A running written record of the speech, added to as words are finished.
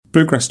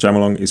Bluegrass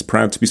Jamalong is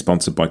proud to be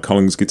sponsored by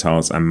Collings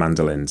Guitars and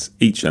Mandolins,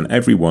 each and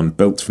every one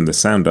built from the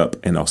sound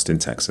up in Austin,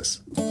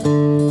 Texas.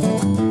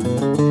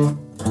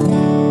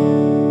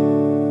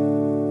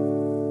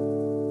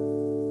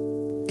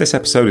 This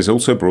episode is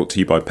also brought to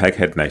you by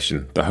Peghead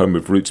Nation, the home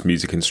of roots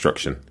music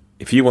instruction.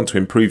 If you want to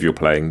improve your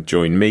playing,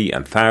 join me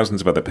and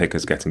thousands of other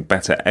pickers getting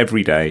better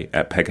every day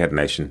at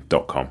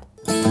pegheadnation.com.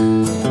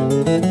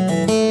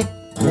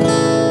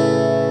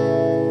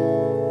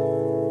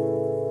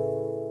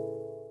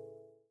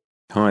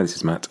 Hi, this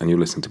is Matt, and you're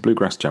listening to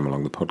Bluegrass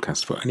Jamalong, the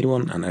podcast for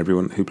anyone and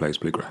everyone who plays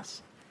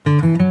bluegrass.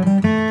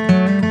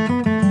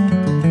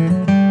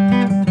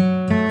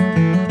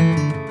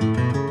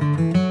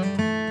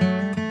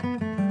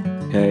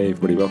 Hey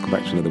everybody, welcome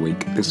back to another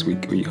week. This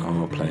week we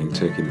are playing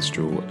Turkey in the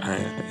Straw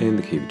in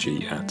the key of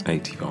G at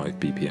 85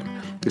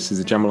 BPM. This is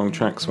a Jamalong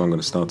track, so I'm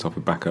going to start off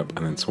with backup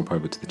and then swap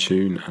over to the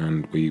tune,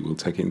 and we will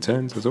take it in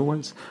turns as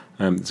always.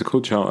 There's a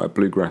cool chart at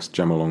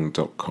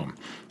bluegrassjamalong.com.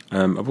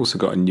 I've also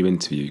got a new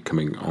interview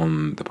coming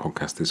on the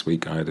podcast this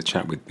week. I had a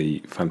chat with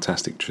the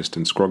fantastic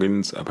Tristan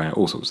Scroggins about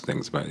all sorts of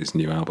things, about his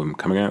new album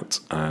coming out,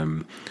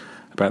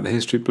 about the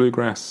history of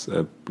bluegrass,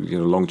 a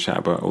long chat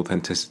about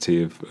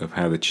authenticity of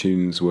how the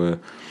tunes were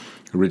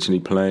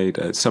originally played.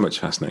 So much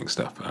fascinating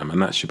stuff,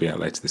 and that should be out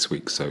later this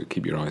week, so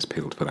keep your eyes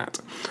peeled for that.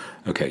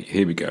 Okay,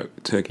 here we go.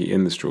 Turkey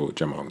in the Straw,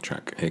 Jamalong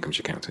track. Here comes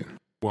your count-in.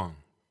 1,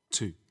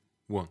 2,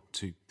 1,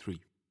 2, 3.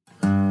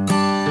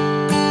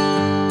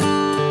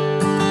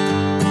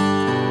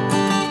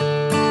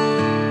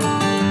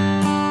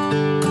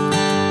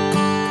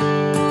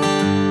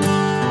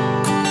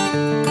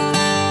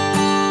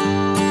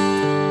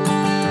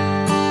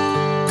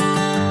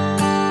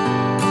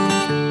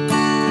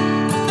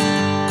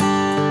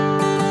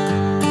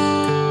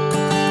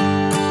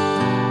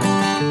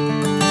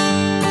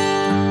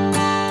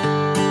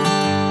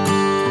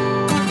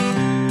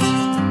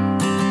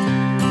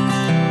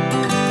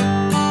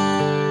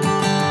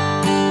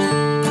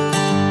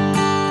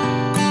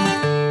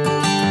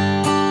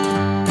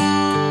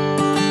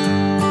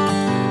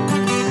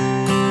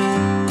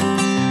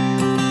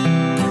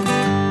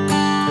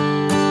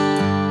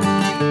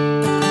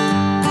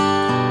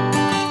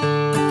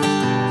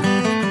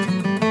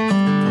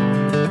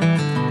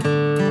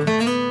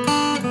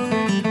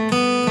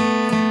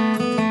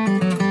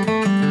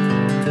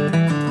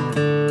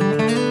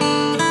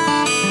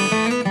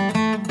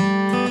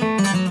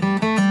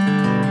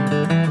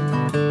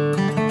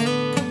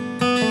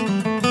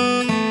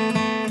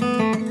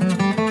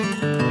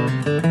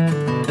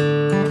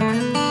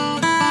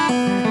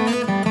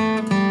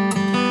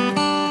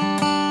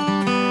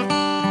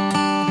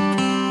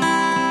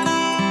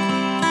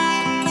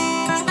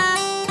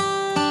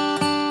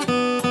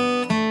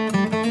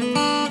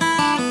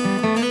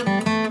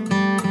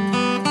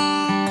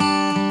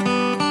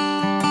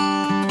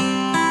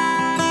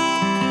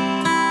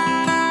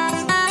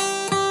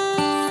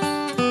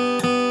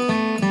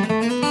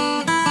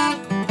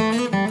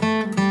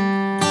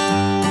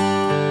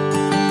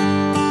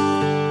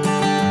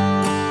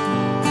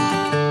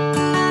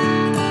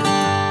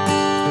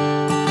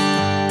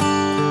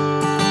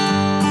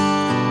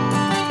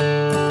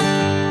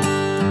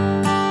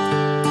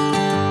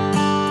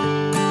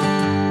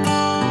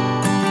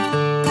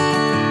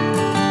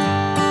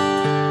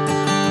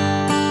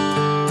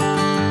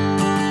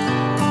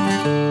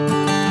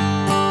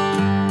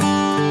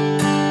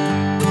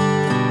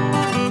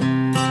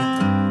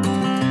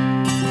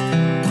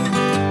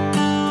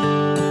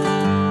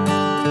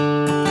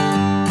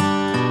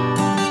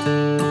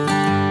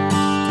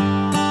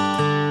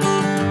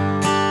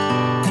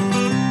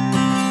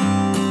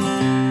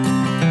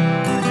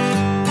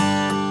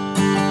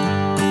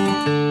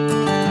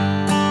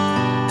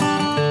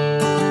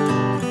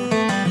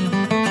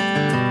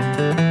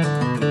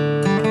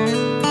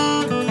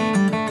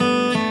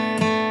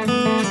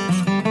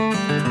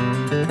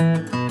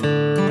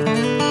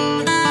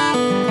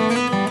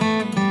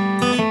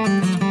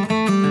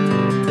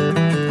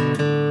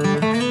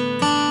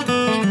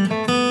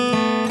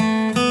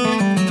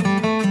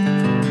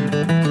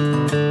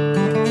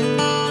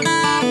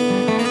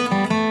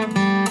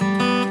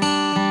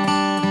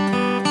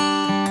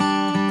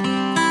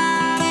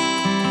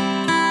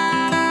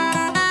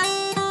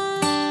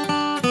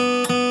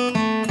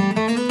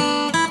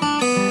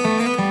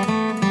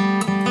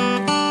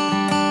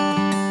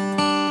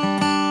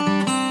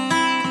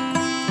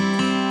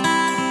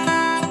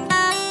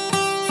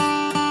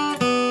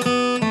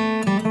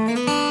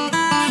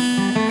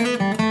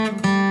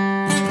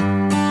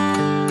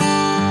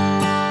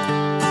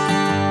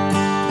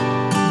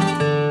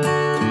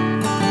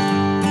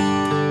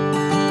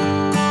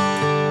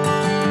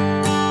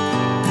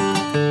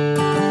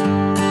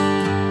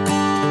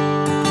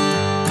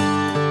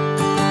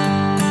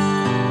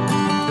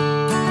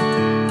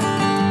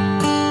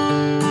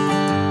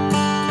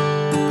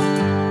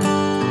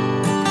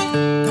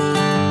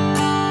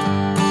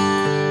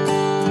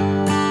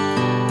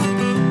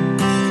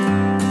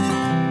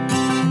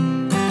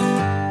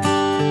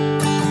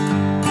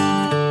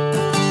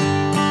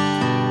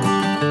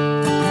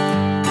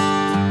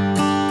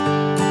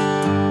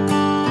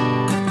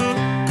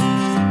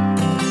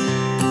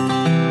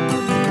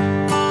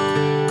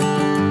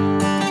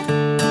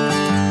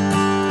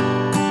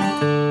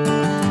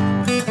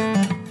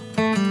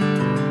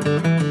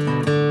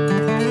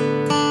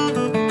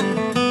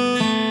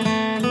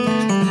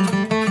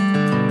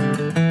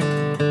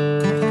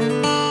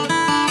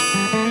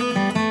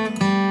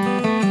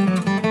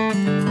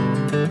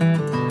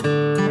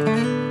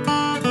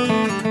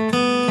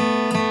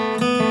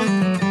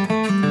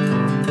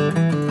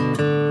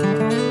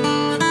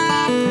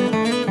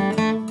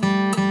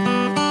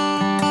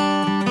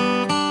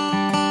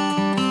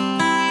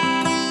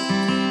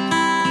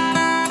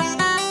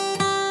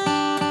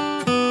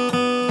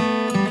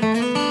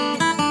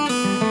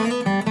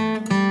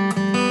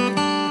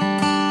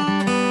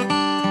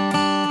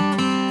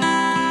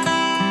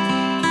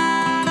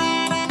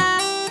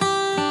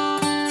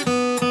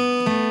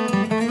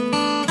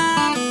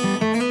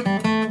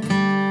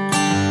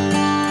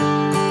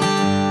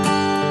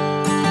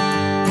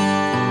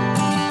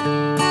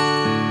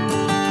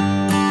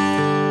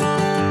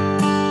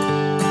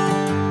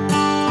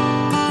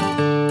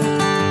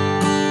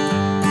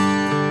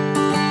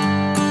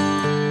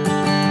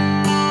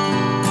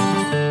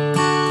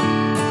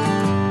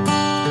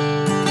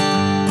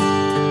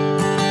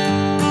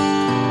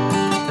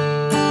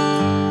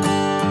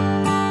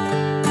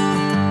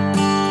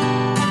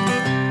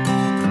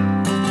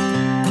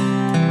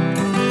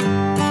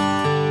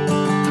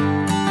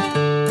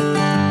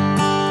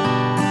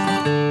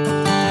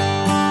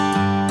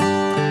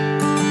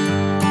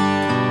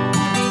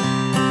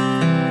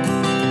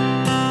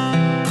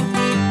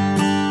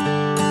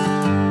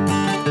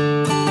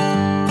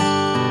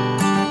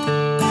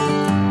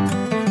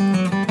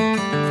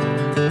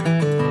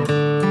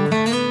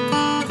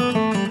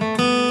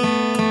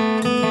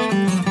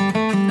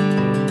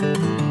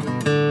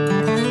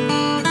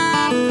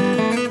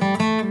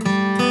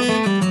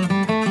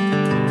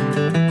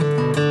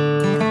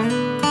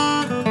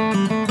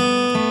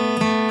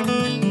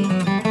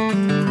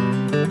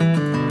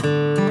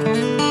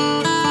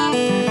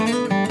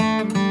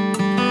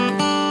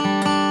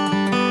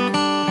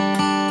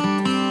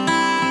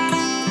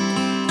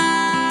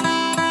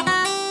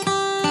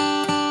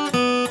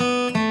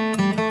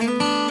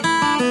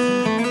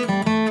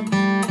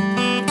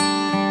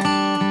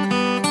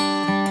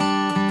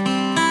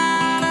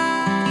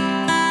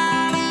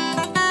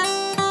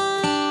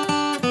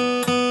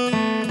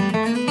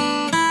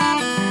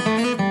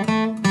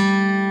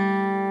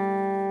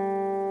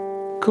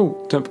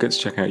 Cool. Don't forget to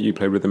check out You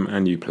Play Rhythm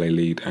and You Play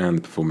Lead and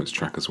the performance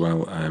track as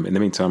well. In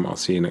the meantime, I'll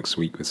see you next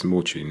week with some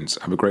more tunes.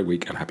 Have a great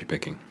week and happy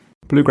picking.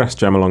 Bluegrass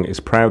Jamalong is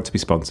proud to be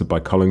sponsored by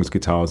Collings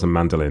Guitars and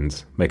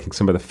Mandolins, making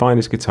some of the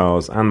finest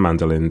guitars and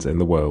mandolins in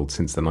the world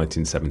since the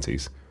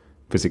 1970s.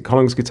 Visit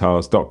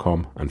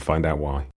collingsguitars.com and find out why.